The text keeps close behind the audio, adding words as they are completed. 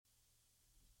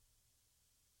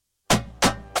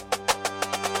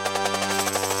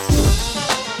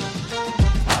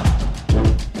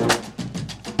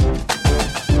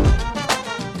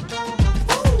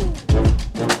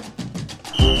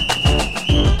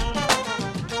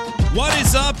What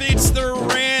is up? It's The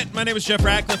Rant. My name is Jeff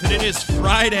Ratcliffe, and it is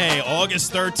Friday,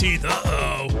 August 13th.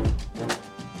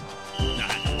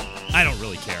 I don't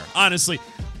really care, honestly.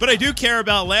 But I do care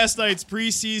about last night's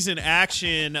preseason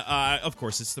action. Of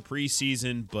course, it's the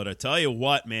preseason, but I tell you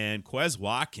what, man, Quez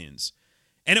Watkins.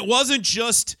 And it wasn't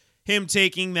just him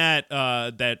taking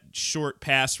that short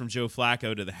pass from Joe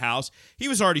Flacco to the house. He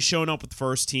was already showing up with the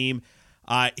first team.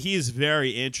 He is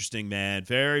very interesting, man.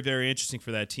 Very, very interesting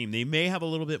for that team. They may have a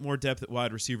little bit more depth at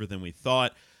wide receiver than we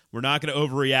thought. We're not going to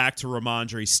overreact to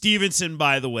Ramondre Stevenson,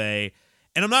 by the way.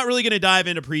 And I'm not really going to dive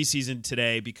into preseason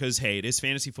today because, hey, it is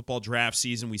fantasy football draft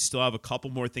season. We still have a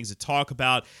couple more things to talk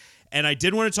about. And I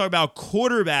did want to talk about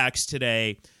quarterbacks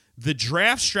today, the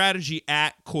draft strategy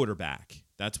at quarterback.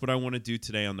 That's what I want to do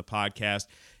today on the podcast.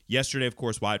 Yesterday, of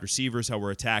course, wide receivers, how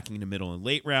we're attacking in the middle and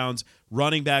late rounds.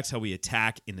 Running backs, how we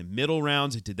attack in the middle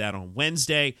rounds. I did that on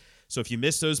Wednesday. So if you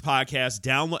missed those podcasts,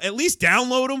 at least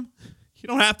download them. You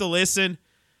don't have to listen.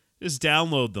 Just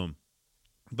download them.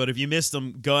 But if you missed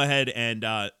them, go ahead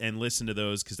and listen to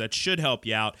those because that should help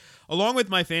you out. Along with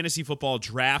my fantasy football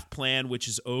draft plan, which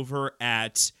is over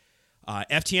at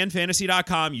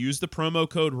ftnfantasy.com. Use the promo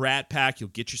code RATPACK. You'll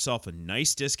get yourself a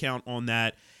nice discount on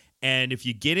that. And if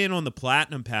you get in on the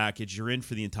Platinum package, you're in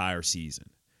for the entire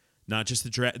season. Not just the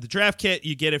draft kit,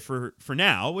 you get it for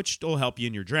now, which will help you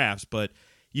in your drafts, but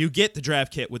you get the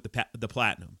draft kit with the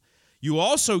Platinum. You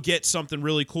also get something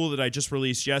really cool that I just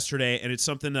released yesterday, and it's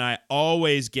something that I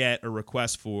always get a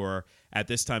request for at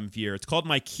this time of year. It's called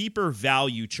my keeper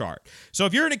value chart. So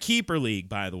if you're in a keeper league,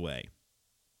 by the way,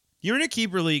 you're in a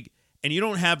keeper league and you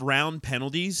don't have round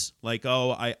penalties, like,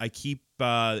 I keep,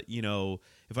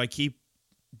 if I keep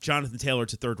Jonathan Taylor,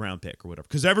 it's a third-round pick or whatever,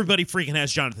 because everybody freaking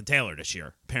has Jonathan Taylor this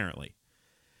year, apparently.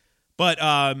 But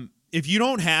if you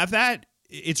don't have that,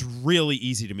 it's really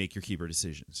easy to make your keeper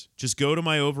decisions. Just go to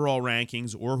my overall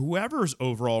rankings or whoever's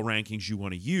overall rankings you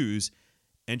want to use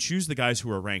and choose the guys who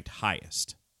are ranked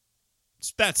highest.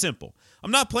 It's that simple.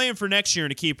 I'm not playing for next year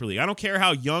in a keeper league. I don't care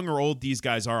how young or old these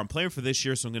guys are. I'm playing for this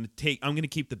year, so I'm going to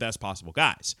keep the best possible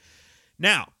guys.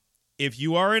 Now, if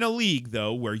you are in a league,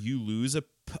 though, where you lose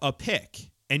a pick,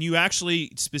 and you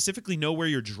actually specifically know where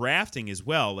you're drafting as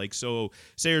well. Like, so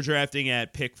say you're drafting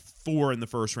at pick 4 in the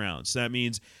first round. So that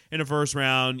means in the first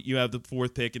round, you have the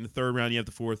 4th pick. In the 3rd round, you have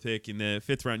the 4th pick. In the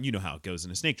 5th round, you know how it goes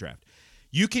in a snake draft.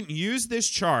 You can use this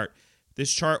chart.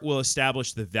 This chart will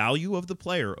establish the value of the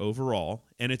player overall,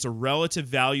 and it's a relative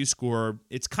value score.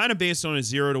 It's kind of based on a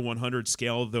 0 to 100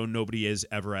 scale, though nobody is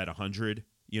ever at 100.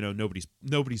 You know,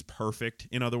 nobody's perfect,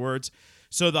 in other words.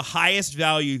 So the highest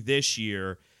value this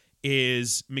year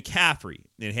is McCaffrey.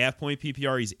 In half-point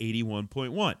PPR, he's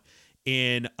 81.1.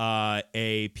 In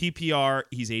a PPR,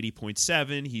 he's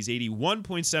 80.7. He's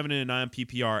 81.7 in a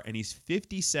non-PPR, and he's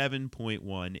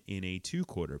 57.1 in a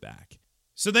 2-quarterback.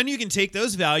 So then you can take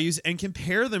those values and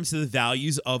compare them to the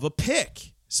values of a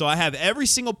pick. So I have every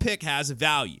single pick has a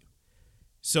value.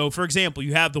 So, for example,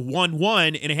 you have the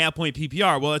 1-1 in a half-point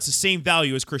PPR. Well, it's the same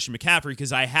value as Christian McCaffrey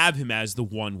because I have him as the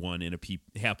 1-1 in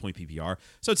a half-point PPR.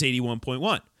 So it's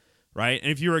 81.1. Right?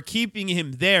 And if you were keeping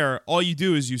him there, all you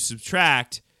do is you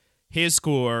subtract his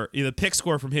score, the pick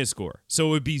score from his score. So it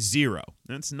would be 0.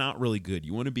 That's not really good.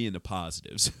 You want to be in the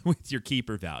positives with your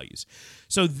keeper values.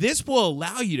 So this will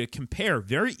allow you to compare.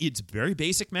 It's very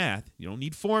basic math. You don't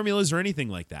need formulas or anything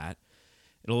like that.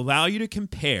 It'll allow you to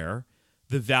compare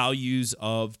the values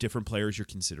of different players you're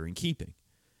considering keeping.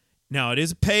 Now, it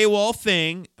is a paywall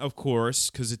thing, of course,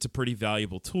 because it's a pretty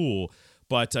valuable tool.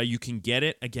 But you can get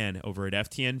it, again, over at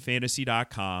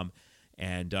ftnfantasy.com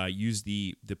and use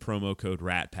the promo code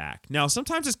RATPACK. Now,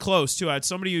 sometimes it's close, too. I had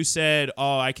somebody who said,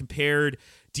 I compared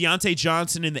Deontay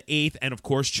Johnson in the 8th and, of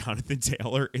course, Jonathan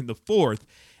Taylor in the 4th.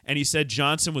 And he said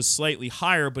Johnson was slightly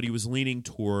higher, but he was leaning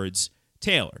towards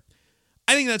Taylor.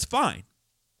 I think that's fine.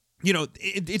 You know,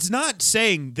 it's not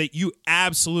saying that you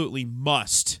absolutely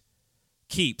must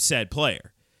keep said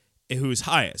player who's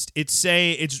highest. If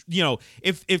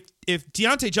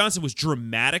Deontay Johnson was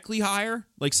dramatically higher,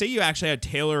 like say you actually had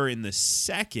Taylor in the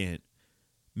 2nd,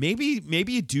 maybe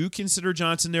you do consider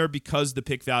Johnson there because the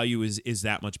pick value is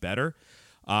that much better.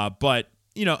 But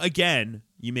again,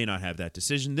 you may not have that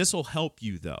decision. This will help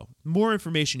you though. The more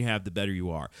information you have, the better you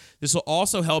are. This will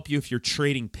also help you if you're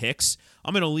trading picks.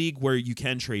 I'm in a league where you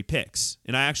can trade picks,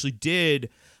 and I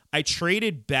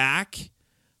traded back,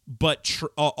 but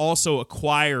also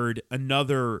acquired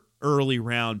another early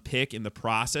round pick in the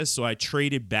process. So I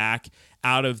traded back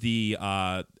out of the,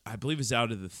 I believe it was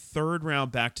out of the 3rd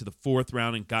round back to the 4th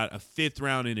round and got a 5th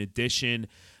round in addition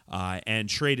and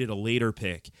traded a later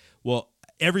pick. Well,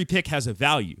 every pick has a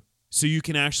value. So you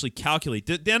can actually calculate.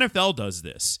 The NFL does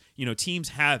this. Teams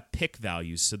have pick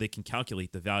values so they can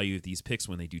calculate the value of these picks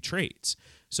when they do trades.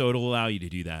 So it'll allow you to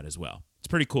do that as well. It's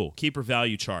pretty cool. Keeper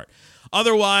value chart.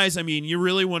 Otherwise, you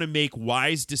really want to make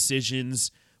wise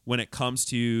decisions when it comes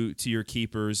to your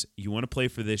keepers. You want to play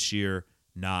for this year,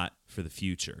 not for the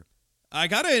future. I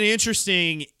got an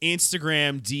interesting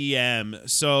Instagram DM.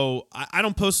 So I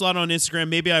don't post a lot on Instagram.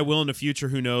 Maybe I will in the future.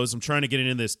 Who knows? I'm trying to get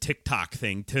into this TikTok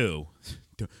thing too.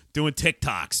 Doing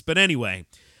TikToks. But anyway,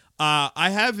 I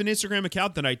have an Instagram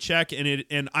account that I check,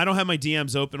 and I don't have my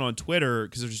DMs open on Twitter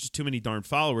because there's just too many darn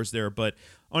followers there. But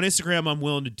on Instagram, I'm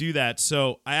willing to do that.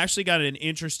 So I actually got an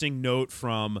interesting note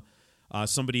from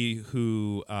somebody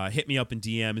who hit me up in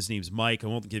DM. His name's Mike. I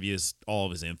won't give you all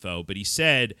of his info, but he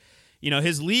said,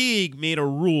 his league made a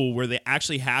rule where they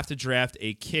actually have to draft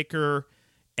a kicker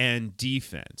and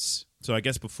defense. So I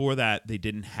guess before that, they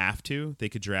didn't have to. They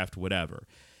could draft whatever.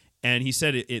 And he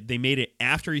said they made it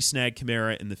after he snagged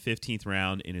Kamara in the 15th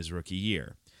round in his rookie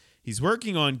year. He's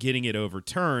working on getting it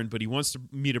overturned, but he wants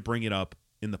me to bring it up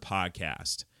in the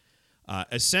podcast.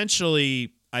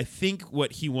 Essentially, I think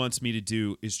what he wants me to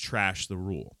do is trash the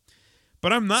rule.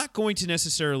 But I'm not going to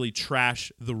necessarily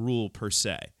trash the rule per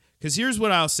se. Because here's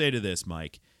what I'll say to this,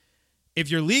 Mike.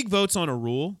 If your league votes on a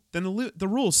rule, then the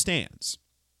rule stands.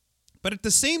 But at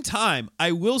the same time,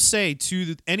 I will say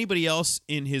to anybody else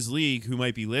in his league who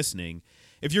might be listening,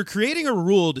 if you're creating a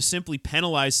rule to simply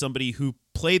penalize somebody who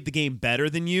played the game better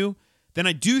than you, then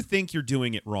I do think you're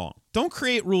doing it wrong. Don't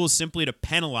create rules simply to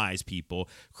penalize people.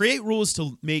 Create rules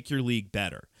to make your league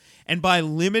better. And by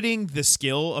limiting the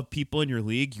skill of people in your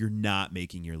league, you're not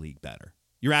making your league better.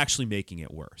 You're actually making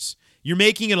it worse. You're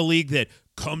making it a league that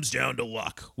comes down to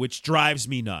luck, which drives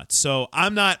me nuts. So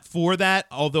I'm not for that,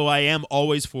 although I am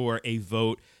always for a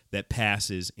vote that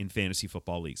passes in fantasy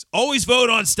football leagues. Always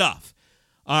vote on stuff.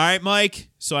 All right, Mike?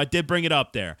 So I did bring it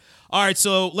up there. All right,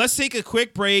 so let's take a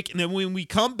quick break, and then when we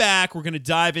come back, we're going to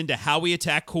dive into how we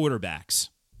attack quarterbacks.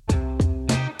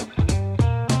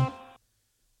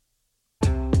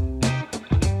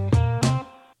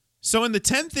 So in the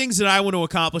 10 things that I want to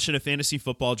accomplish in a fantasy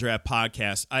football draft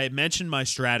podcast, I had mentioned my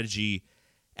strategy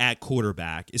at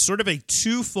quarterback. It's sort of a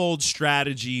twofold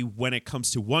strategy when it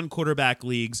comes to one quarterback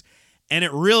leagues, and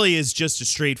it really is just a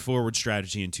straightforward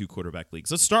strategy in two quarterback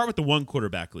leagues. Let's start with the one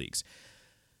quarterback leagues.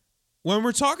 When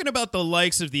we're talking about the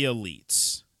likes of the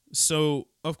elites, so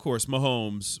of course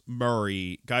Mahomes,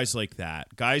 Murray, guys like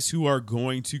that, guys who are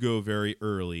going to go very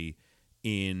early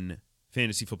in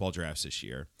fantasy football drafts this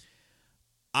year,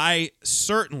 I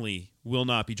certainly will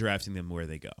not be drafting them where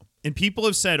they go. And people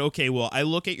have said, okay, well, I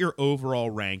look at your overall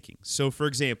rankings. So, for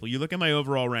example, you look at my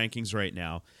overall rankings right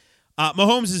now.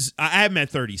 Mahomes I have him at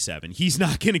 37. He's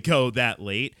not going to go that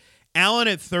late. Allen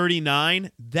at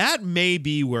 39, that may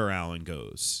be where Allen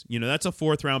goes. That's a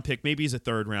 4th-round pick. Maybe he's a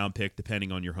 3rd-round pick,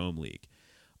 depending on your home league.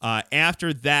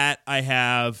 After that, I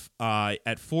have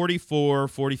at 44,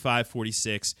 45,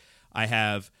 46, I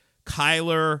have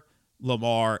Kyler,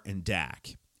 Lamar, and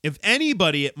Dak. If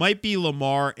anybody, it might be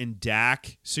Lamar and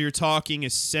Dak. So you're talking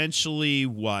essentially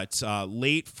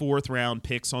late 4th-round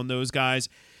picks on those guys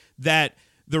that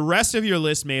the rest of your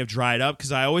list may have dried up,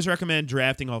 because I always recommend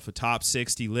drafting off a top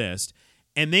 60 list,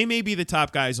 and they may be the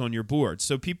top guys on your board.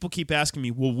 So people keep asking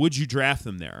me, well, would you draft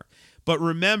them there? But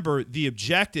remember, the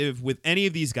objective with any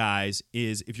of these guys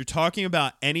is, if you're talking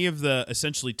about any of the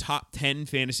essentially top 10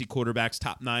 fantasy quarterbacks,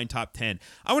 top 9, top 10,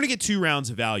 I want to get 2 rounds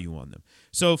of value on them.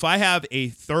 So if I have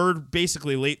a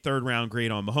basically late 3rd round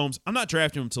grade on Mahomes, I'm not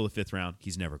drafting him until the 5th round.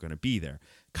 He's never going to be there.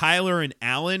 Kyler and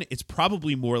Allen, it's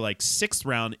probably more like 6th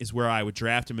round is where I would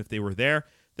draft him if they were there.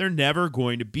 They're never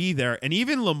going to be there. And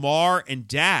even Lamar and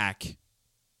Dak,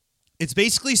 it's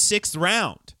basically 6th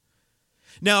round.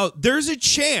 Now, there's a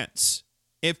chance,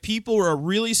 if people are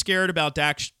really scared about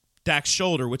Dak's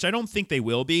shoulder, which I don't think they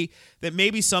will be, that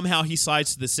maybe somehow he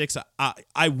slides to the 6th.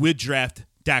 I would draft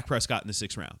Dak Prescott in the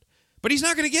 6th round. But he's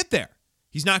not going to get there.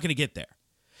 He's not going to get there.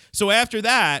 So after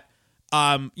that,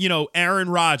 Aaron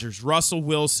Rodgers, Russell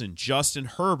Wilson, Justin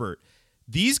Herbert,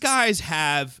 these guys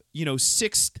have,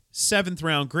 6th, 7th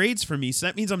round grades for me. So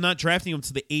that means I'm not drafting them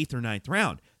to the 8th or 9th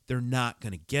round. They're not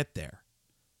going to get there.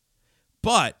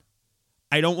 But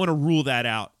I don't want to rule that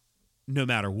out no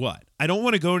matter what. I don't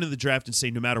want to go into the draft and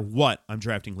say no matter what, I'm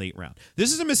drafting late round.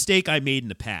 This is a mistake I made in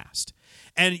the past.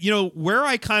 And, where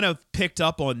I kind of picked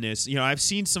up on this, I've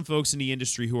seen some folks in the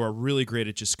industry who are really great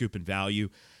at just scooping value.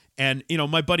 And,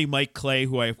 my buddy Mike Clay,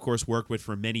 who I, of course, worked with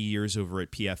for many years over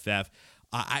at PFF,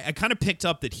 I kind of picked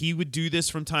up that he would do this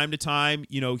from time to time.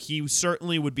 He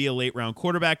certainly would be a late round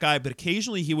quarterback guy, but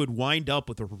occasionally he would wind up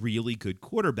with a really good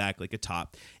quarterback, like a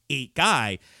top 8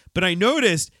 guy. But I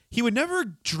noticed he would never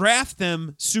draft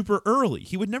them super early.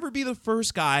 He would never be the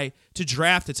first guy to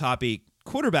draft a top 8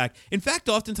 quarterback. In fact,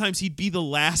 oftentimes he'd be the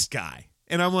last guy.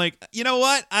 And I'm like, you know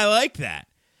what? I like that.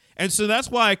 And so that's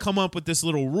why I come up with this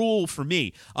little rule for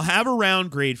me. I'll have a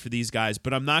round grade for these guys,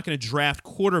 but I'm not going to draft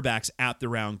quarterbacks at the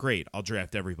round grade. I'll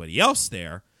draft everybody else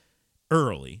there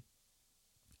early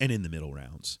and in the middle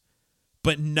rounds,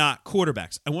 but not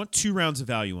quarterbacks. I want 2 rounds of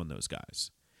value on those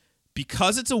guys.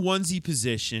 Because it's a onesie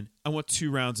position, I want 2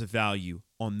 rounds of value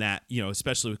on that,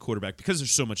 especially with quarterback, because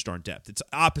there's so much darn depth. It's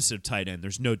opposite of tight end.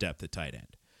 There's no depth at tight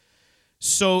end.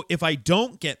 So if I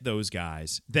don't get those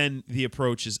guys, then the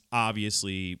approach is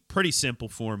obviously pretty simple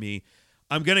for me.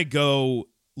 I'm going to go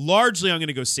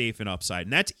safe and upside.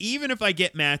 And that's even if I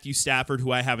get Matthew Stafford,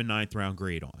 who I have a 9th round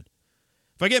grade on.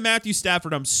 If I get Matthew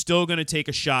Stafford, I'm still going to take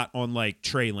a shot on like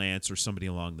Trey Lance or somebody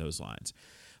along those lines.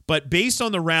 But based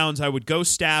on the rounds, I would go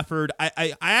Stafford.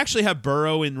 I actually have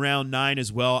Burrow in round 9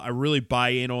 as well. I really buy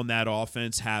in on that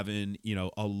offense having,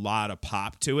 a lot of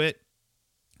pop to it.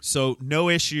 So no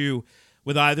issue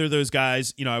with either of those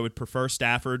guys. I would prefer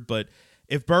Stafford, but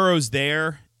if Burrow's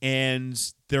there and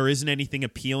there isn't anything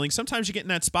appealing, sometimes you get in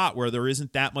that spot where there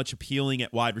isn't that much appealing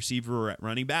at wide receiver or at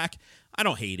running back. I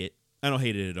don't hate it. I don't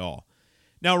hate it at all.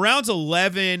 Now, rounds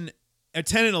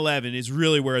 10 and 11 is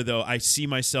really where, though, I see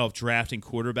myself drafting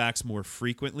quarterbacks more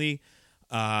frequently.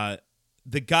 The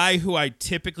guy who I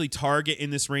typically target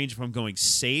in this range if I'm going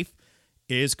safe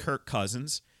is Kirk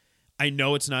Cousins. I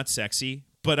know it's not sexy,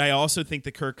 but I also think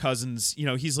that Kirk Cousins,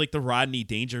 he's like the Rodney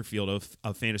Dangerfield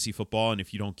of fantasy football, and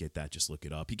if you don't get that, just look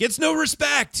it up. He gets no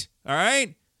respect, all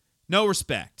right? No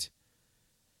respect.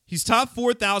 He's top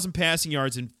 4,000 passing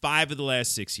yards in 5 of the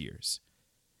last 6 years.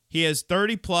 He has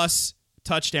 30-plus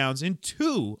touchdowns in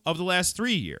 2 of the last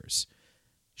 3 years.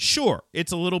 Sure,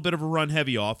 it's a little bit of a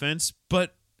run-heavy offense,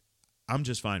 but I'm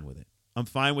just fine with it. I'm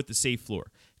fine with the safe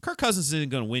floor. Kirk Cousins isn't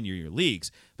going to win your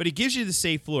leagues, but he gives you the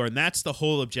safe floor, and that's the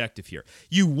whole objective here.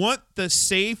 You want the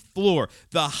safe floor,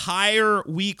 the higher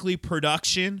weekly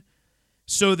production,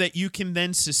 so that you can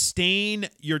then sustain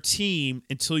your team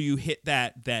until you hit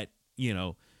that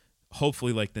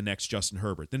hopefully like the next Justin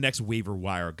Herbert, the next waiver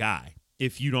wire guy,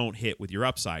 if you don't hit with your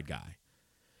upside guy.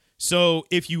 So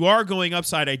if you are going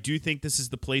upside, I do think this is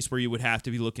the place where you would have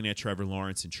to be looking at Trevor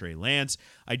Lawrence and Trey Lance.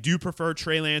 I do prefer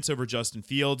Trey Lance over Justin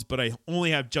Fields, but I only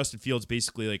have Justin Fields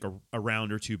basically like a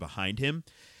round or 2 behind him.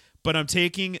 But I'm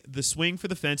taking the swing for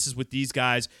the fences with these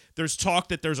guys. There's talk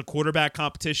that there's a quarterback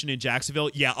competition in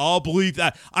Jacksonville. Yeah, I'll believe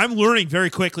that. I'm learning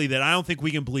very quickly that I don't think we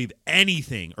can believe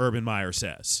anything Urban Meyer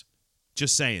says.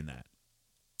 Just saying that.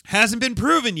 Hasn't been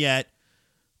proven yet,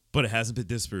 but it hasn't been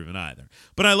disproven either.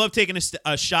 But I love taking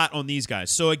a shot on these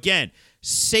guys. So again,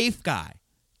 safe guy.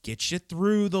 Get you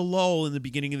through the lull in the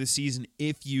beginning of the season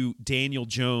if you Daniel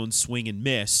Jones swing and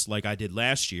miss like I did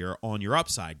last year on your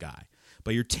upside guy.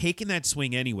 But you're taking that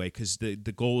swing anyway because the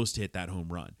goal is to hit that home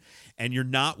run. And you're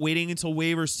not waiting until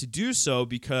waivers to do so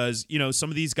because, some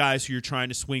of these guys who you're trying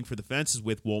to swing for the fences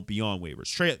with won't be on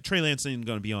waivers. Trey Lance isn't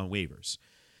going to be on waivers.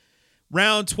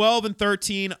 Round 12 and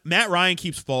 13, Matt Ryan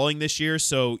keeps falling this year,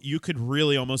 so you could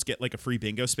really almost get like a free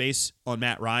bingo space on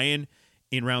Matt Ryan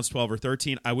in rounds 12 or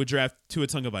 13. I would draft Tua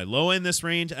Tagovailoa in this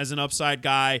range as an upside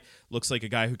guy. Looks like a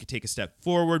guy who could take a step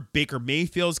forward. Baker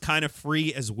Mayfield's kind of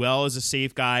free as well as a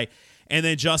safe guy. And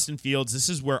then Justin Fields, this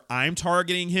is where I'm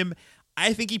targeting him.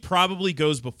 I think he probably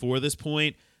goes before this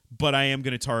point, but I am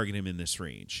going to target him in this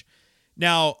range.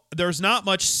 Now, there's not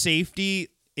much safety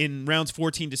in rounds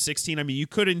 14 to 16. I mean, you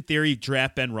could, in theory,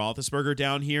 draft Ben Roethlisberger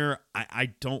down here.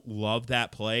 I don't love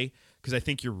that play because I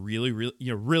think you're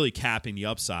really capping the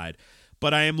upside.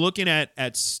 But I am looking at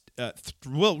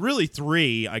really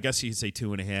 3, I guess you could say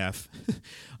 2.5,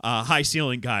 high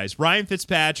ceiling guys. Ryan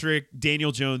Fitzpatrick,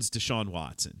 Daniel Jones, Deshaun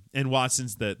Watson. And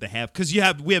Watson's the half because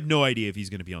we have no idea if he's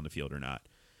going to be on the field or not.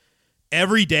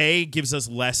 Every day gives us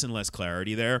less and less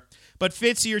clarity there. But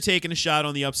Fitzy, you're taking a shot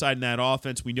on the upside in that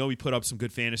offense. We know we put up some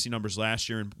good fantasy numbers last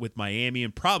year with Miami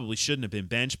and probably shouldn't have been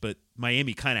benched, but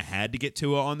Miami kind of had to get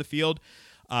Tua on the field.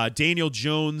 Daniel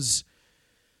Jones,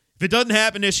 if it doesn't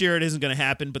happen this year, it isn't going to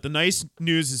happen. But the nice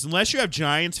news is unless you have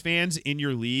Giants fans in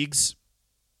your leagues,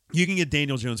 you can get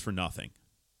Daniel Jones for nothing.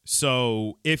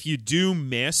 So if you do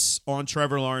miss on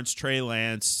Trevor Lawrence, Trey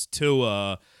Lance,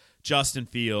 Tua, Justin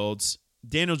Fields,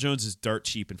 Daniel Jones is dirt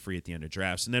cheap and free at the end of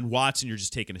drafts. And then Watson, you're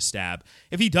just taking a stab.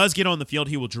 If he does get on the field,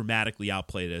 he will dramatically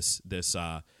outplay this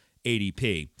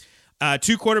ADP.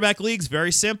 2 quarterback leagues,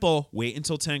 very simple. Wait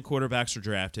until 10 quarterbacks are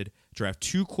drafted. Draft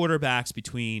 2 quarterbacks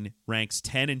between ranks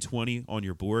 10 and 20 on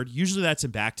your board. Usually that's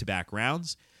in back-to-back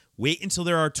rounds. Wait until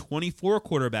there are 24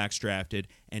 quarterbacks drafted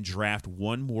and draft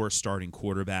one more starting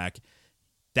quarterback.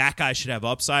 That guy should have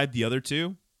upside. The other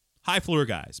two, high floor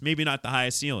guys. Maybe not the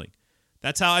highest ceiling.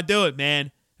 That's how I do it,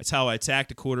 man. That's how I attack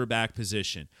the quarterback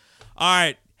position. All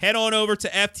right, head on over to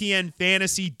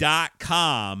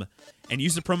ftnfantasy.com and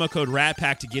use the promo code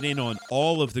RATPACK to get in on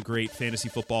all of the great fantasy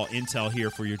football intel here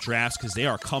for your drafts because they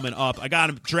are coming up. I got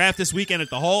a draft this weekend at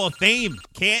the Hall of Fame,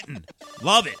 Canton.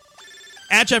 Love it.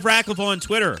 At Jeff Ratcliffe on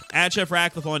Twitter. At Jeff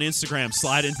Ratcliffe on Instagram.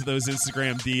 Slide into those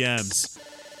Instagram DMs.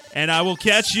 And I will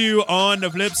catch you on the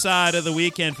flip side of the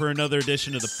weekend for another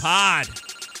edition of the pod.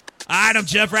 All right, I'm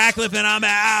Jeff Ratcliffe, and I'm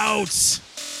out.